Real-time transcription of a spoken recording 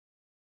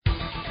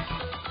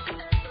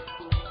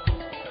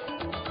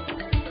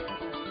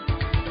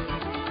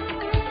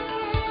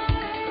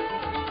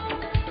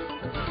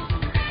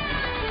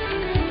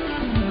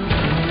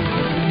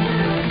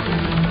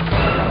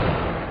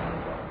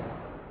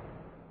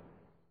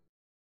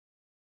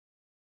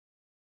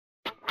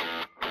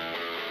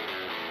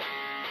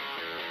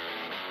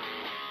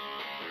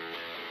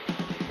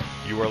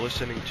You are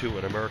listening to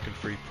an American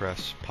Free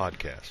Press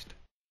podcast.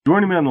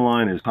 Joining me on the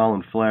line is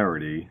Colin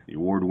Flaherty, the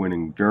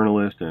award-winning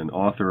journalist and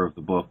author of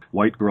the book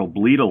White Girl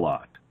Bleed a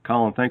Lot.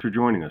 Colin, thanks for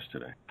joining us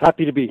today.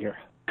 Happy to be here.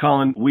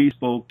 Colin, we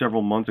spoke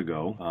several months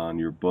ago on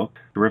your book,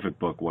 terrific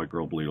book, White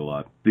Girl Bleed a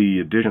Lot.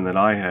 The edition that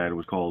I had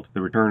was called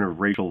The Return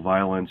of Racial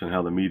Violence and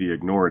How the Media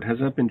Ignore It. Has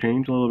that been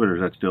changed a little bit, or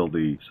is that still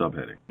the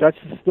subheading? That's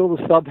still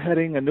the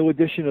subheading. A new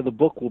edition of the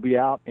book will be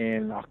out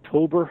in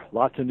October.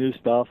 Lots of new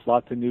stuff,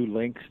 lots of new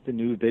links to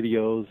new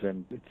videos,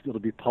 and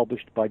it'll be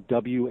published by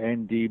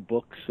WND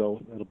Books,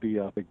 so it'll be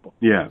a big book.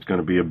 Yeah, it's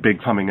going to be a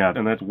big coming out,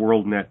 and that's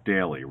WorldNet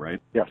Daily,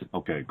 right? Yes.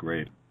 Okay,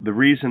 great. The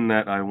reason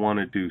that I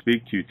wanted to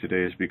speak to you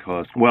today is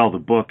because, well, the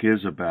book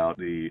is about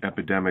the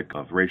epidemic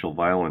of racial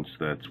violence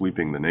that's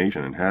sweeping the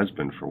nation and has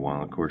been for a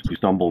while. Of course, you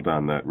stumbled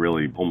on that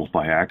really almost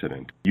by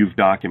accident. You've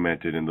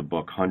documented in the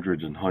book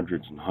hundreds and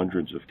hundreds and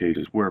hundreds of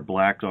cases where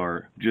blacks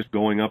are just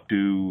going up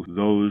to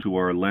those who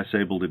are less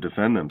able to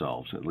defend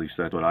themselves. At least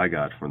that's what I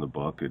got from the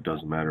book. It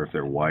doesn't matter if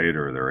they're white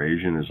or they're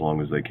Asian as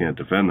long as they can't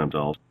defend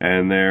themselves.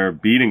 And they're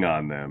beating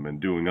on them and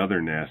doing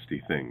other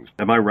nasty things.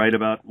 Am I right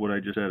about what I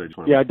just said?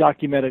 I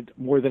documented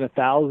more than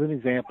 1,000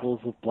 examples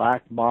of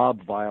black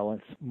mob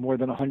violence, more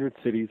than 100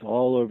 cities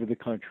all over the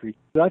country.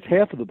 That's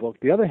half of the book.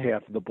 The other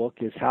half of the book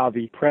is how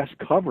the press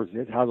covers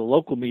it, how the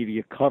local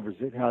media covers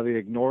it, how they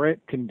ignore it,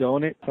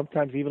 condone it,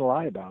 sometimes even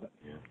lie about it.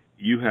 Yeah.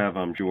 You have,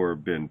 I'm sure,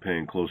 been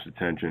paying close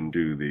attention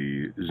to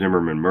the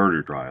Zimmerman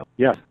murder trial.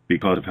 Yes.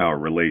 Because of how it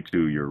relates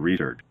to your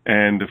research.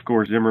 And, of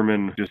course,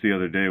 Zimmerman, just the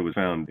other day, was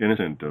found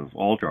innocent of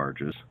all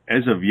charges.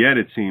 As of yet,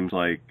 it seems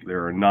like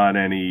there are not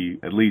any,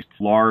 at least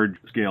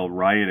large-scale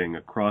rioting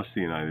across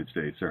the United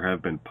States. There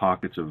have been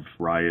pockets of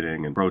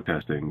rioting and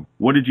protesting.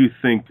 What did you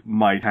think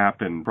might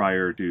happen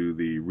prior to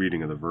the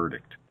reading of the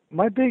verdict?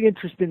 My big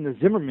interest in the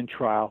Zimmerman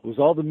trial was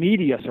all the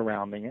media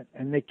surrounding it,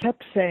 and they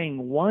kept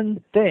saying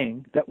one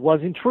thing that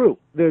wasn't true.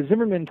 The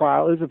Zimmerman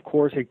trial is, of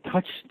course, a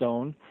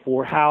touchstone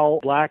for how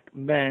black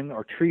men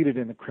are treated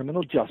in the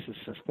criminal justice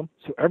system.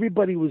 So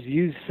everybody was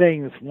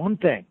saying this one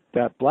thing,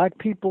 that black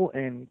people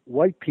and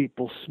white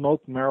people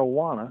smoke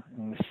marijuana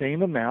in the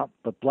same amount,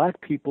 but black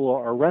people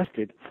are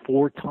arrested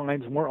 4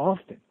 times more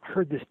often. I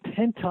heard this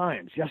 10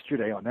 times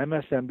yesterday on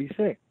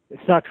MSNBC.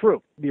 It's not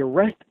true. The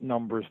arrest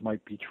numbers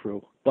might be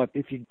true, but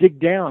if you dig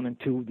down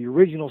into the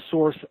original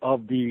source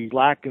of the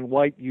black and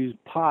white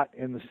used pot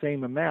in the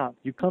same amount,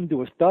 you come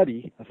to a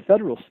study, a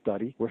federal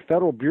study, where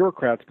federal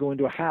bureaucrats go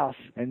into a house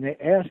and they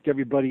ask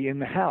everybody in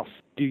the house,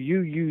 do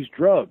you use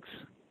drugs?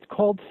 It's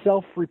called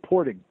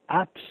self-reporting.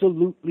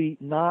 Absolutely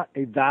not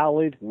a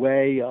valid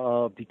way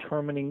of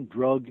determining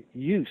drug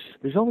use.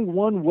 There's only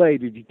one way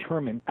to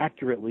determine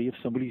accurately if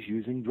somebody's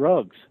using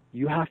drugs.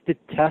 You have to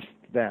test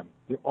them.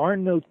 There are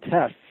no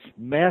tests,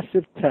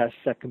 massive tests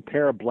that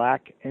compare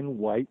black and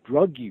white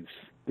drug use.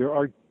 There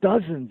are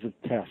dozens of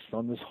tests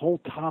on this whole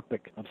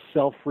topic of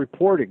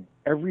self-reporting.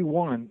 Every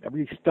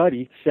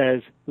study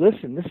says,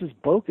 listen, this is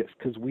bogus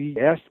because we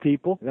asked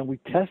people, then we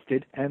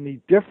tested, and the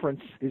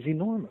difference is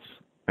enormous.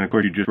 And, of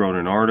course, you just wrote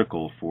an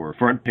article for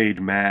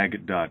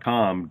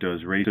FrontPageMag.com,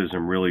 Does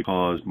Racism Really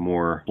Cause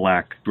More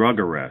Black Drug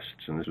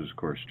Arrests? And this was, of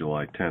course,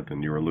 July 10th,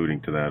 and you were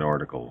alluding to that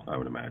article, I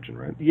would imagine,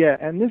 right? Yeah,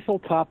 and this whole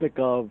topic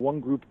of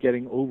one group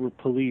getting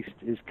over-policed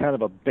is kind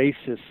of a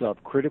basis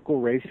of critical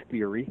race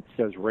theory. It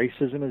says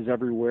racism is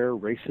everywhere,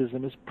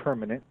 racism is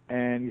permanent,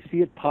 and you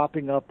see it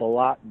popping up a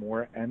lot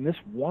more. And this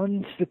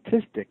one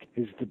statistic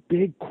is the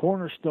big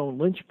cornerstone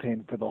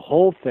linchpin for the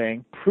whole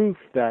thing, proof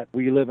that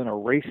we live in a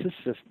racist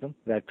system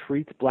that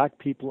treats black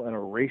people in a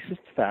racist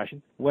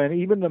fashion, when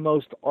even the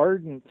most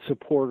ardent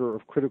supporter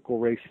of critical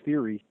race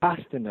theory has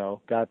to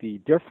know that the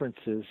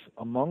differences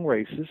among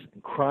races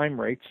and crime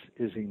rates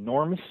is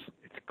enormous,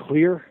 it's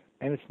clear,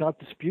 and it's not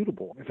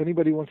disputable. If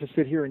anybody wants to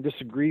sit here and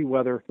disagree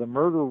whether the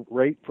murder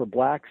rate for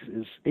blacks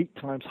is 8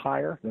 times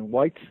higher than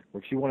whites, or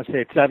if you want to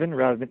say it's 7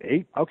 rather than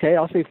 8, okay,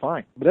 I'll say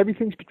fine. But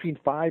everything's between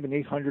 5 and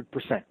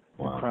 800%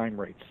 Wow. crime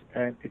rates,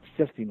 and it's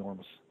just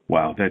enormous.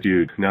 Wow, that's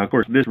huge. Now, of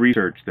course, this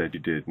research that you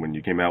did when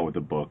you came out with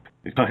the book,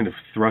 it kind of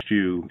thrust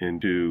you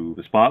into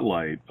the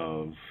spotlight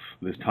of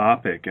this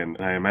topic, and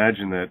I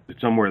imagine that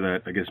it's somewhere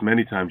that I guess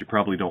many times you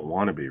probably don't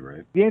want to be,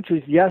 right? The answer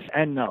is yes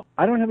and no.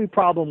 I don't have any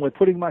problem with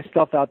putting my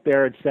stuff out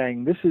there and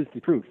saying this is the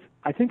truth.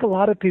 I think a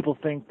lot of people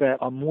think that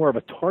I'm more of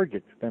a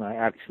target than I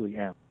actually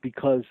am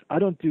because I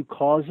don't do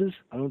causes,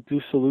 I don't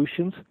do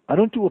solutions, I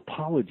don't do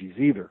apologies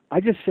either. I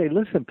just say,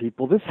 listen,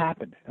 people, this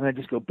happened. And I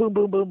just go boom,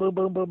 boom, boom, boom,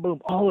 boom, boom,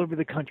 boom, all over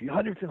the country,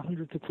 hundreds and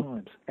hundreds of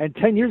times. And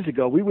 10 years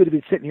ago, we would have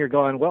been sitting here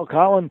going, well,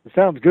 Colin, it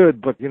sounds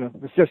good, but,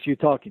 it's just you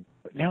talking.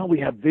 But now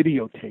we have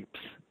videotapes,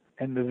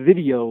 and the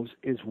videos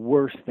is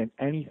worse than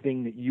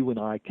anything that you and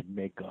I could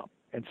make up.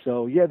 And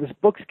so, yeah, this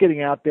book's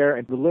getting out there,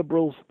 and the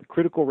liberals, the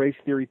critical race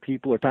theory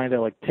people are trying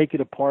to, take it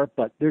apart,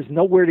 but there's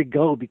nowhere to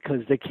go because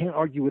they can't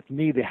argue with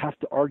me. They have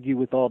to argue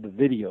with all the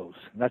videos,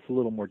 and that's a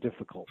little more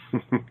difficult.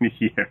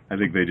 Yeah, I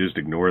think they just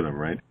ignore them,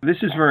 right?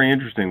 This is very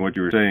interesting what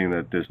you were saying,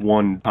 that this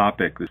one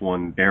topic, this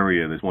one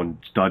area, this one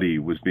study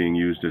was being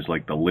used as,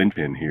 the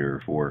linchpin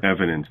here for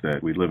evidence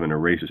that we live in a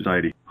racist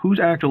society. Who's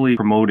actually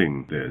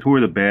promoting this? Who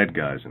are the bad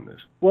guys in this?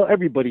 Well,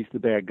 everybody's the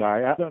bad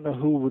guy. I don't know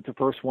who was the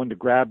first one to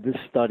grab this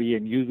study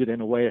and use it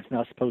in a way it's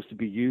not supposed to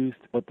be used,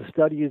 but the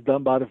study is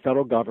done by the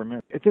federal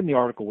government. It's in the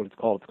article what it's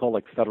called. It's called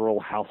like Federal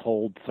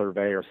Household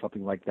Survey or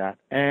something like that.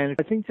 And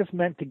I think just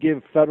meant to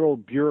give federal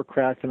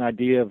bureaucrats an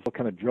idea of what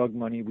kind of drug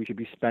money we should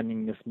be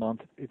spending this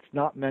month. It's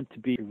not meant to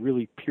be a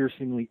really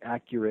piercingly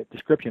accurate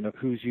description of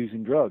who's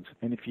using drugs.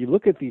 And if you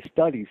look at these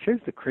studies,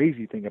 here's the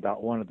crazy thing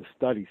about one of the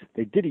studies.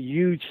 They did a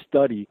huge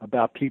study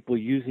about people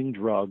using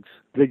drugs.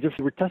 They just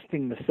were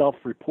testing the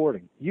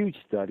self-reporting. Huge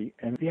study.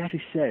 And they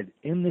actually said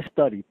in this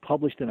study,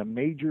 published in a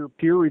major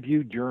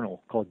peer-reviewed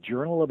journal called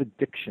Journal of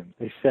Addiction,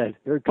 they said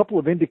there are a couple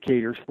of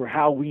indicators for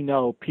how we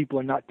know people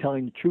are not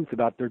telling the truth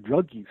about their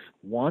drug use.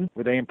 1,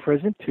 were they in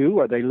prison? 2,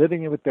 are they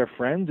living with their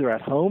friends or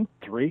at home?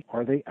 3,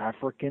 are they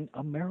African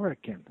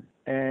American?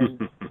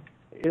 And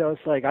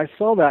it's like I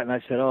saw that and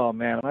I said, oh,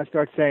 man, when I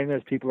start saying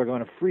this, people are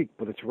going to freak.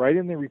 But it's right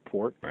in the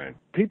report. Right.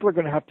 People are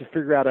going to have to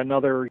figure out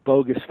another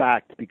bogus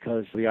fact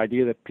because the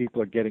idea that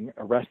people are getting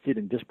arrested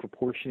in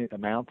disproportionate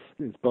amounts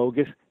is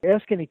bogus.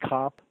 Ask any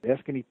cop,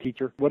 ask any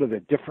teacher, what are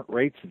the different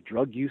rates of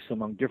drug use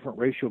among different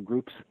racial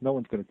groups? No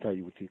one's going to tell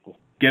you what's equal.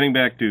 Getting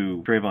back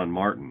to Trayvon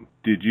Martin,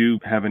 did you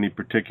have any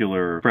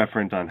particular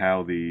preference on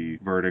how the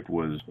verdict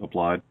was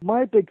applied?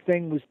 My big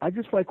thing was I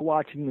just like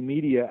watching the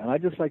media, and I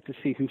just like to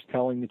see who's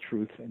telling the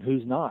truth and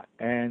who's not.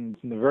 And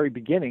from the very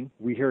beginning,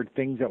 we heard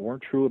things that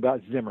weren't true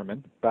about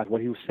Zimmerman, about what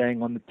he was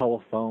saying on the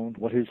telephone,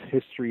 what his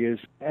history is.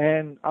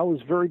 And I was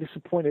very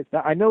disappointed.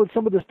 Now, I know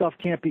some of this stuff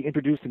can't be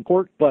introduced in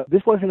court, but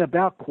this wasn't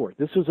about court.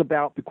 This was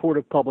about the court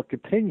of public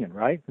opinion,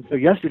 right? And so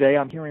yesterday,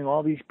 I'm hearing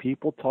all these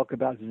people talk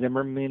about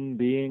Zimmerman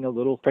being a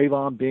little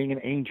Trayvon being an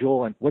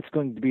angel and what's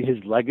going to be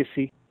his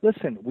legacy.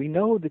 Listen, we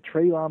know that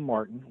Trayvon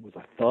Martin was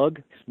a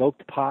thug,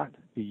 smoked pot.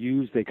 He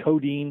used a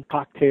codeine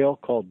cocktail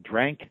called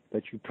Drank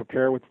that you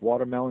prepare with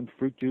watermelon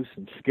fruit juice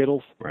and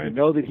Skittles. Right. We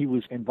know that he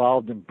was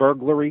involved in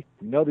burglary.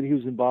 We know that he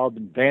was involved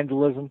in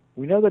vandalism.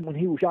 We know that when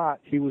he was shot,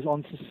 he was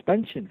on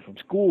suspension from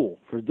school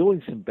for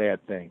doing some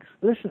bad things.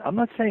 Listen, I'm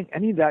not saying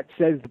any of that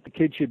says that the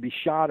kid should be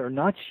shot or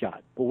not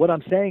shot. But what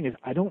I'm saying is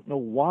I don't know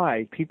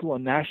why people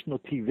on national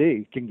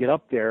TV can get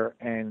up there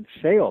and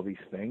say all these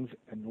things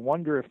and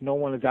wonder if no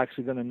one is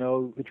actually going to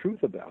know the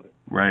truth about it.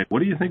 Right. What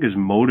do you think is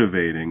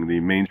motivating the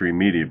mainstream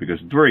media? Because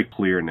it's very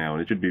clear now,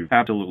 and it should be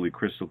absolutely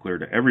crystal clear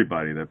to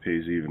everybody that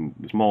pays even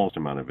the smallest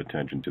amount of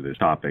attention to this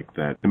topic,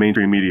 that the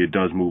mainstream media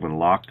does move in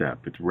lockstep.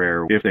 It's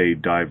rare if they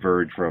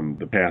diverge from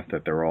the path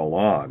that they're all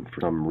on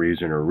for some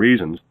reason or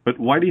reasons. But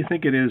why do you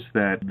think it is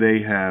that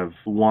they have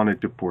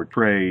wanted to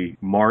portray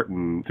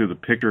Martin through the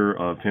picture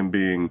of him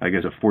being, I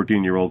guess, a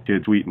 14-year-old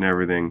kid, sweet and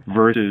everything,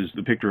 versus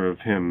the picture of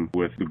him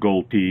with the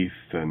gold teeth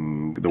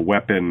and the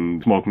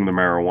weapon, smoking the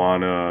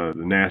marijuana,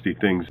 the nasty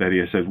things that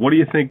he says? What do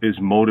you think is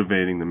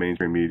motivating the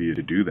mainstream media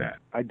to do that?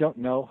 I don't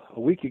know. A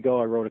week ago,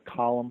 I wrote a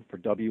column for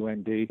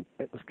WND.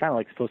 It was kind of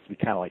like supposed to be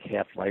kind of like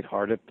half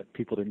lighthearted, but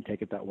people didn't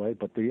take it that way.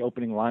 But the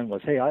opening line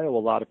was, hey, I owe a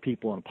lot of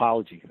people an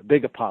apology, a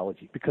big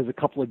apology, because a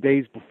couple of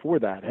days before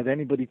that, had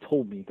anybody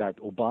told me that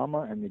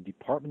Obama and the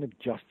Department of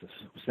Justice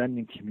were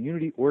sending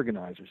community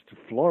organizers to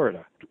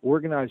Florida to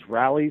organize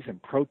rallies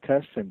and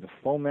protests and to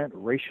foment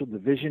racial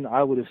division,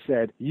 I would have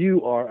said,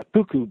 you are a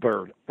cuckoo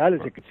bird. That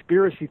is a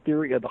conspiracy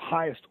theory of the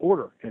highest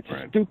order, and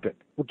it's stupid.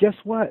 Well, guess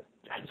what?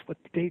 That is what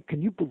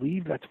can you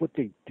believe that's what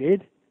they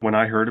did? When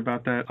I heard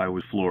about that, I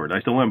was floored. I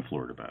still am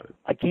floored about it.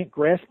 I can't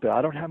grasp it.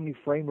 I don't have any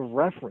frame of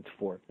reference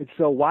for it. It's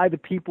so why the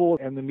people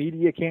and the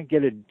media can't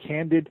get a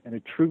candid and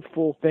a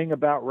truthful thing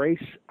about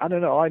race? I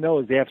don't know. All I know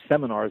is they have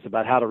seminars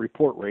about how to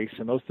report race,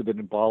 and most of it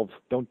involves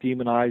don't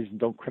demonize and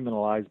don't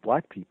criminalize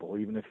black people,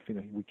 even if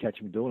we catch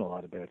them doing a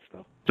lot of bad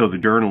stuff. So the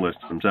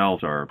journalists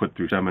themselves are put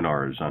through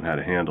seminars on how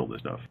to handle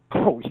this stuff.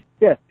 Oh,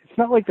 yeah. It's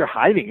not like they're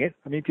hiding it.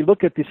 I mean, if you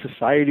look at the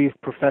Society of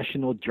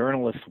Professional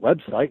Journalists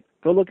website,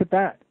 go look at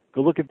that.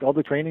 Go look at all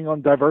the training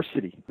on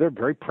diversity. They're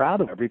very proud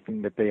of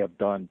everything that they have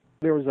done.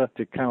 There was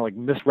to kind of like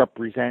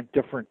misrepresent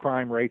different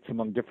crime rates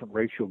among different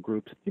racial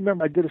groups. You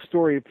remember I did a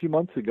story a few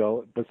months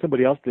ago, but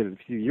somebody else did it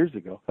a few years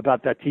ago,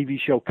 about that TV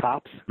show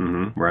Cops.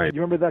 Mm-hmm, right.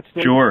 You remember that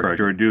story? Sure, I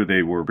sure do.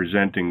 They were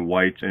presenting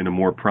whites in a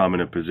more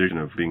prominent position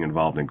of being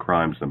involved in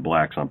crimes than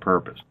blacks on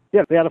purpose.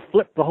 Yeah, they had to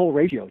flip the whole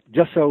ratio,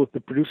 just so the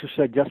producer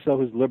said, just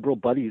so his liberal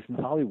buddies in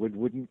Hollywood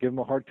wouldn't give him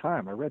a hard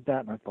time. I read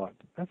that and I thought,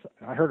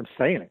 I heard him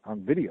saying it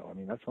on video. I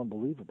mean, that's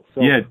unbelievable.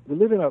 So we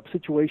live in a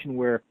situation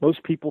where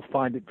most people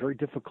find it very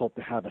difficult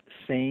to have a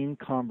sane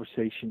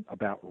conversation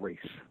about race.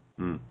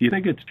 Do you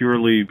think it's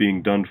purely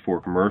being done for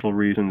commercial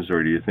reasons,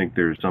 or do you think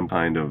there's some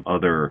kind of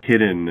other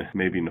hidden,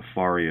 maybe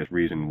nefarious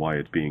reason why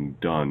it's being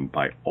done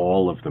by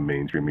all of the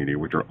mainstream media,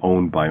 which are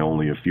owned by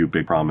only a few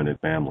big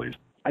prominent families?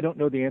 I don't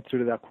know the answer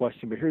to that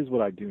question, but here's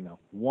what I do know.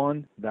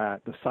 One,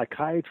 that the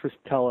psychiatrists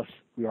tell us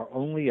we are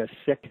only as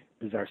sick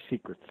as our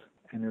secrets,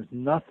 and there's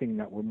nothing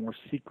that we're more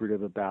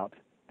secretive about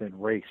than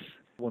race.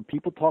 When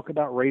people talk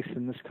about race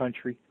in this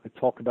country, I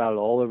talk about it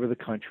all over the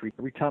country.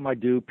 Every time I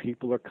do,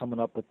 people are coming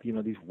up with,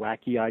 these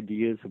wacky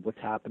ideas of what's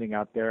happening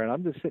out there. And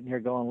I'm just sitting here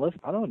going, listen,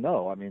 I don't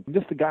know. I mean, I'm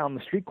just a guy on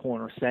the street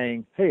corner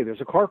saying, hey,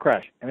 there's a car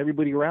crash. And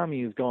everybody around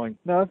me is going,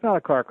 no, it's not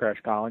a car crash,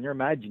 Colin. You're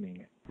imagining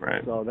it.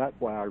 Right. So that's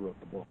why I wrote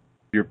the book.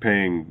 You're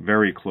paying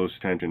very close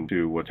attention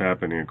to what's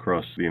happening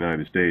across the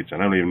United States.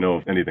 And I don't even know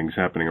if anything's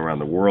happening around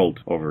the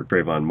world over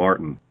Trayvon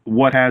Martin.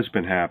 What has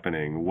been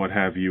happening? What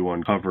have you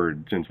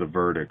uncovered since the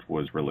verdict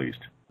was released?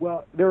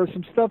 Well, there was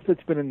some stuff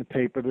that's been in the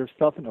paper. There's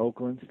stuff in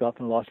Oakland, stuff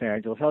in Los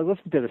Angeles. I was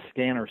listening to the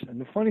scanners,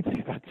 and the funny thing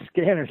about the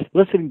scanners,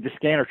 listening to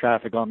scanner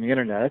traffic on the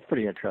internet, that's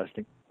pretty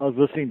interesting. I was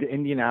listening to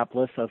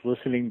Indianapolis, I was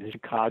listening to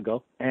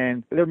Chicago,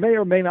 and there may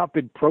or may not have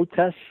been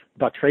protests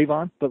about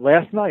Trayvon, but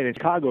last night in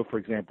Chicago, for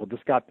example,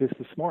 just got this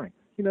morning.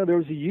 There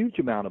was a huge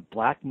amount of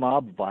black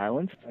mob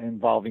violence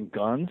involving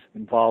guns,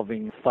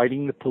 involving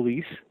fighting the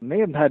police. It may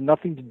have had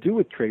nothing to do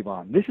with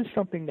Trayvon. This is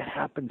something that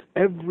happens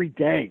every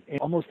day in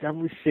almost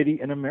every city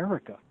in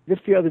America.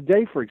 Just the other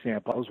day, for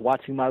example, I was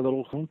watching my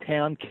little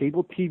hometown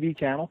cable TV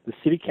channel, the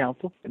city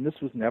council, and this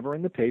was never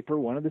in the paper.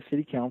 One of the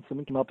city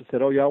councilmen came up and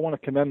said, oh, yeah, I want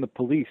to commend the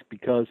police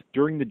because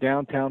during the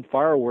downtown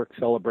fireworks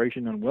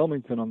celebration in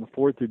Wilmington on the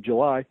 4th of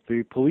July,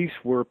 the police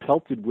were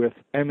pelted with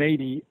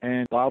M80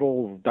 and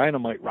bottle of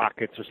dynamite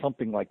rockets or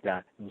something like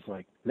that. It was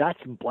like, that's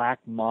black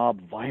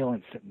mob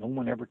violence that no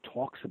one ever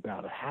talks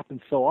about. It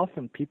happens so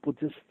often, people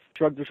just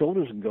shrug their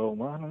shoulders and go,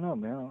 well, I don't know,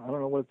 man. I don't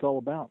know what it's all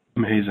about.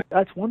 Amazing.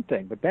 That's one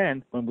thing. But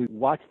then when we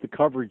watch the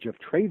coverage of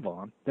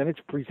Trayvon, then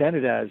it's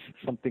presented as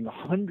something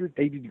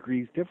 180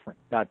 degrees different.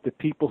 That the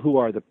people who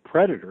are the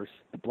predators,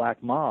 the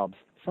black mobs,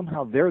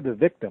 somehow they're the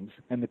victims,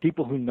 and the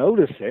people who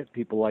notice it,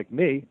 people like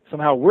me,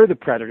 somehow we're the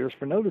predators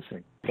for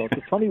noticing. So it's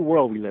a funny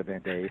world we live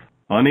in, Dave.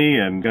 Funny,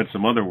 and got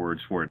some other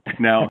words for it.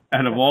 Now,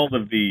 out of all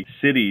of the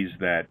cities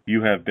that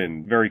you have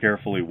been very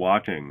carefully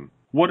watching,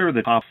 what are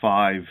the top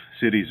 5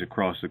 cities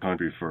across the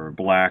country for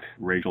black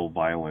racial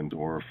violence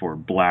or for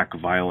black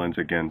violence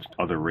against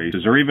other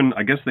races? Or even,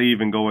 I guess they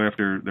even go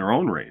after their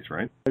own race,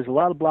 right? There's a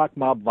lot of black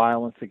mob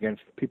violence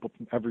against people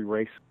from every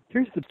race.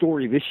 Here's the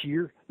story this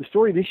year. The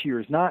story this year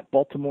is not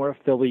Baltimore,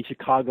 Philly,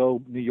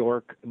 Chicago, New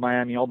York,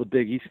 Miami, all the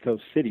big East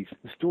Coast cities.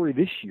 The story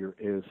this year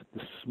is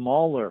the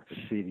smaller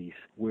cities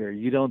where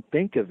you don't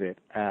think of it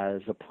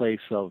as a place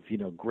of,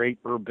 great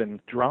urban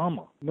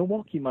drama.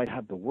 Milwaukee might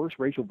have the worst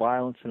racial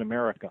violence in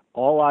America.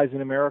 All eyes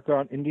in America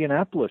on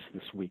Indianapolis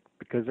this week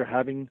because they're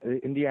having the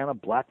Indiana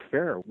Black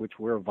Fair,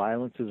 where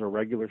violence is a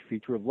regular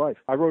feature of life.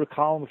 I wrote a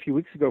column a few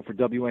weeks ago for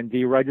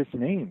WND where I just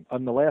named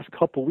in the last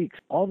couple weeks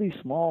all these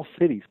small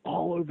cities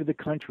all over the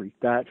country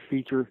that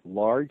feature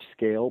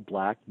large-scale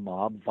black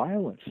mob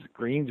violence.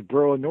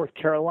 Greensboro, North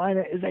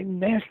Carolina is a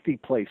nasty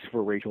place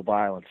for racial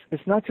violence.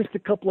 It's not just a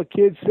couple of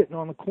kids sitting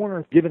on the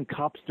corner giving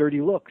cops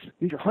dirty looks.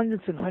 These are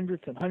hundreds and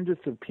hundreds and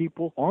hundreds of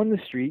people on the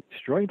street,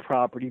 destroying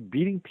property,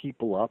 beating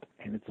people up,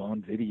 and it's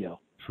on video.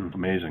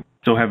 Amazing.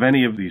 So have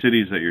any of the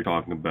cities that you're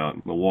talking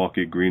about,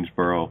 Milwaukee,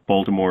 Greensboro,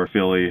 Baltimore,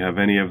 Philly, have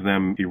any of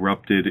them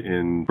erupted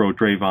in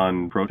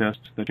pro-Trayvon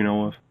protests that you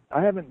know of?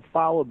 I haven't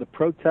followed the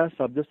protests.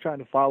 I'm just trying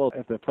to follow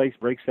if the place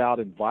breaks out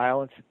in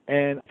violence.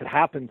 And if it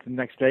happens the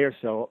next day or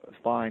so, it's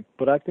fine.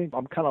 But I think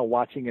I'm kind of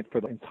watching it for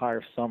the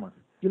entire summer.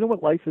 You know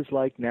what life is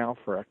like now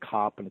for a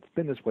cop, and it's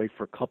been this way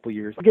for a couple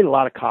years. I get a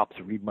lot of cops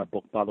to read my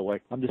book, by the way.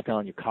 I'm just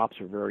telling you,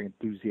 cops are very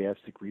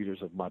enthusiastic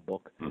readers of my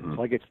book. Mm-hmm.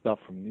 So I get stuff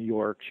from New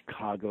York,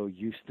 Chicago,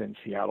 Houston,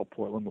 Seattle,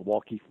 Portland,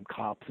 Milwaukee from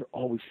cops. They're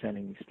always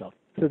sending me stuff.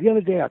 So the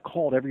other day I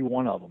called every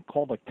one of them,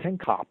 called like 10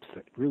 cops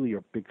that really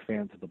are big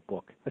fans of the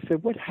book. I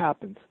said, what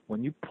happens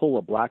when you pull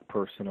a black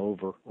person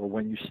over or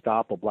when you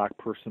stop a black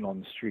person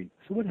on the street?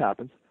 So what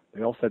happens?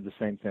 They all said the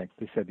same thing.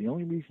 They said, the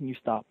only reason you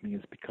stopped me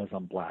is because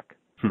I'm black.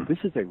 This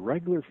is a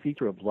regular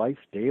feature of life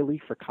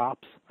daily for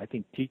cops. I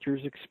think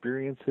teachers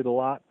experience it a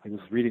lot. I was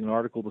reading an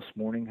article this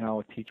morning how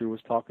a teacher was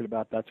talking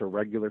about that's a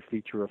regular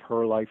feature of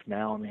her life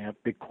now, and they have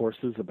big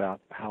courses about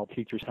how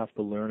teachers have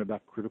to learn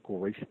about critical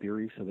race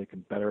theory so they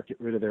can better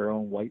get rid of their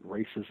own white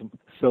racism.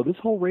 So this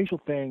whole racial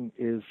thing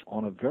is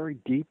on a very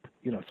deep,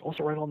 it's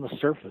also right on the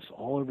surface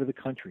all over the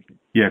country.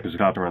 Yeah, because the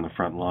cops are on the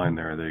front line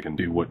there. They can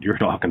do what you're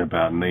talking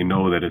about, and they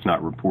know that it's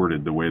not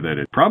reported the way that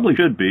it probably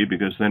should be,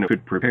 because then it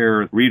could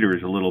prepare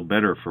readers a little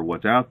better for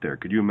what's out there.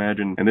 Could you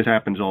imagine, and this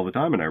happens all the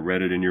time, and I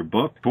read it in your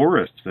book,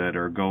 tourists that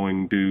are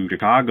going to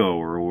Chicago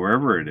or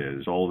wherever it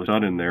is, all of a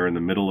sudden they're in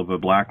the middle of a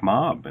black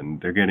mob and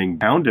they're getting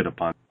pounded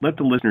upon. Let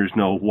the listeners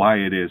know why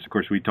it is. Of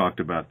course, we talked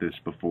about this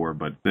before,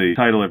 but the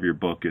title of your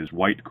book is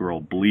White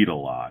Girl Bleed a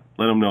Lot.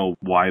 Let them know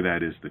why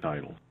that is the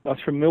title. That's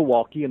from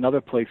Milwaukee,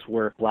 another place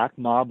where black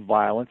mob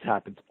violence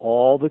happens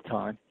all the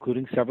time,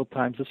 including several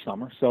times this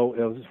summer. So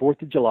it was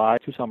 4th of July,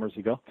 2 summers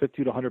ago.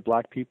 50 to 100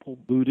 black people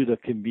looted a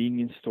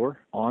convenience store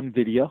on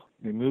video.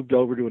 They moved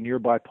over to a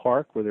nearby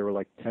park where there were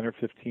like 10 or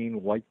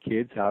 15 white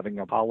kids having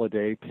a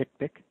holiday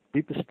picnic.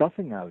 Beat the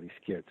stuffing out of these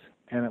kids.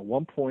 And at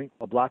one point,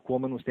 a black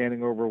woman was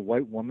standing over a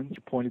white woman. She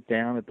pointed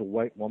down at the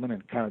white woman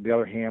and kind of the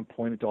other hand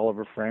pointed to all of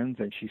her friends.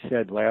 And she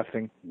said,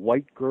 laughing,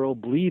 "White girl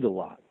bleed a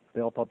lot."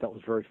 They all thought that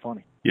was very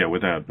funny. Yeah,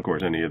 without, of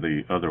course, any of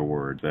the other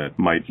words that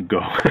might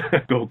go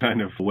go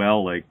kind of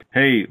well, like,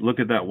 hey, look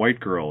at that white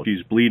girl.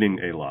 She's bleeding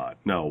a lot.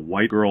 No,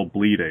 white girl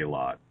bleed a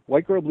lot.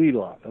 White girl bleed a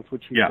lot. That's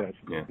what she said.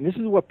 Yeah. And this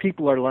is what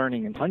people are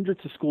learning in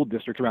hundreds of school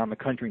districts around the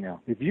country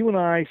now. If you and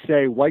I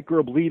say white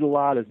girl bleed a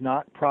lot is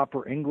not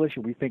proper English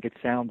and we think it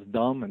sounds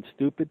dumb and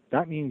stupid,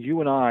 that means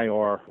you and I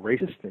are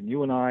racist and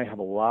you and I have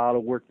a lot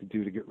of work to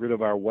do to get rid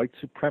of our white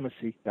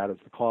supremacy that is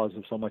the cause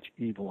of so much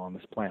evil on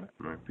this planet.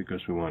 Right,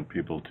 because we want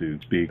people to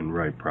speak and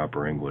write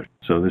proper English.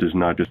 So this is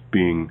not just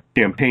being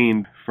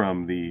campaigned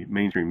from the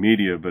mainstream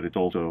media, but it's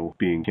also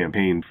being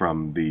campaigned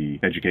from the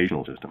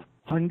educational system.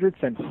 Hundreds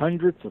and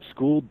hundreds of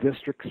school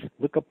districts.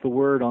 Look up the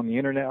word on the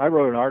internet. I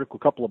wrote an article,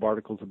 a couple of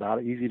articles about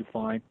it, easy to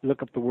find.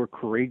 Look up the word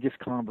courageous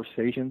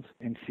conversations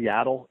in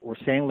Seattle or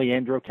San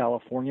Leandro,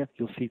 California.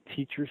 You'll see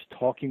teachers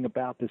talking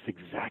about this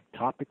exact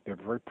topic. They're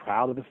very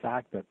proud of the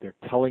fact that they're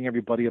telling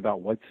everybody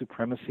about white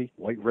supremacy,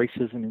 white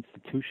racism,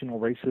 institutional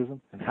racism,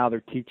 and how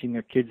they're teaching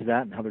their kids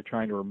that and how they're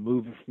trying to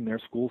remove it from their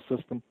school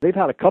system. They've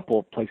had a couple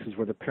of places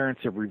where the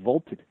parents have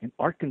revolted. In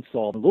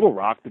Arkansas, Little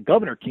Rock, the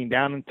governor came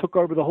down and took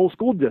over the whole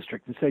school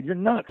district and said, "You're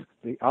nuts."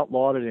 They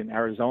outlawed it in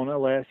Arizona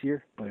last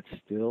year, but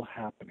it's still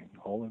happening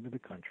all over the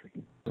country.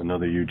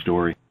 Another huge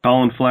story.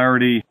 Colin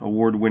Flaherty,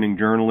 award-winning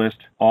journalist,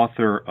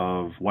 author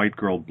of White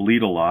Girl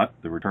Bleed a Lot,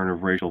 The Return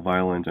of Racial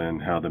Violence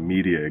and How the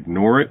Media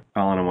Ignore It.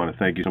 Colin, I want to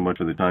thank you so much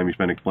for the time you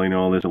spent explaining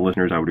all this to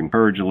listeners. I would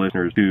encourage the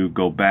listeners to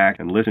go back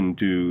and listen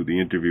to the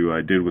interview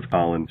I did with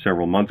Colin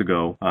several months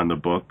ago on the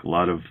book. A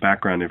lot of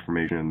background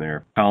information in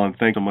there. Colin,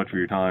 thanks so much for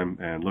your time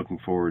and looking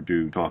forward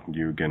to talking to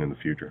you again in the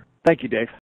future. Thank you, Dave.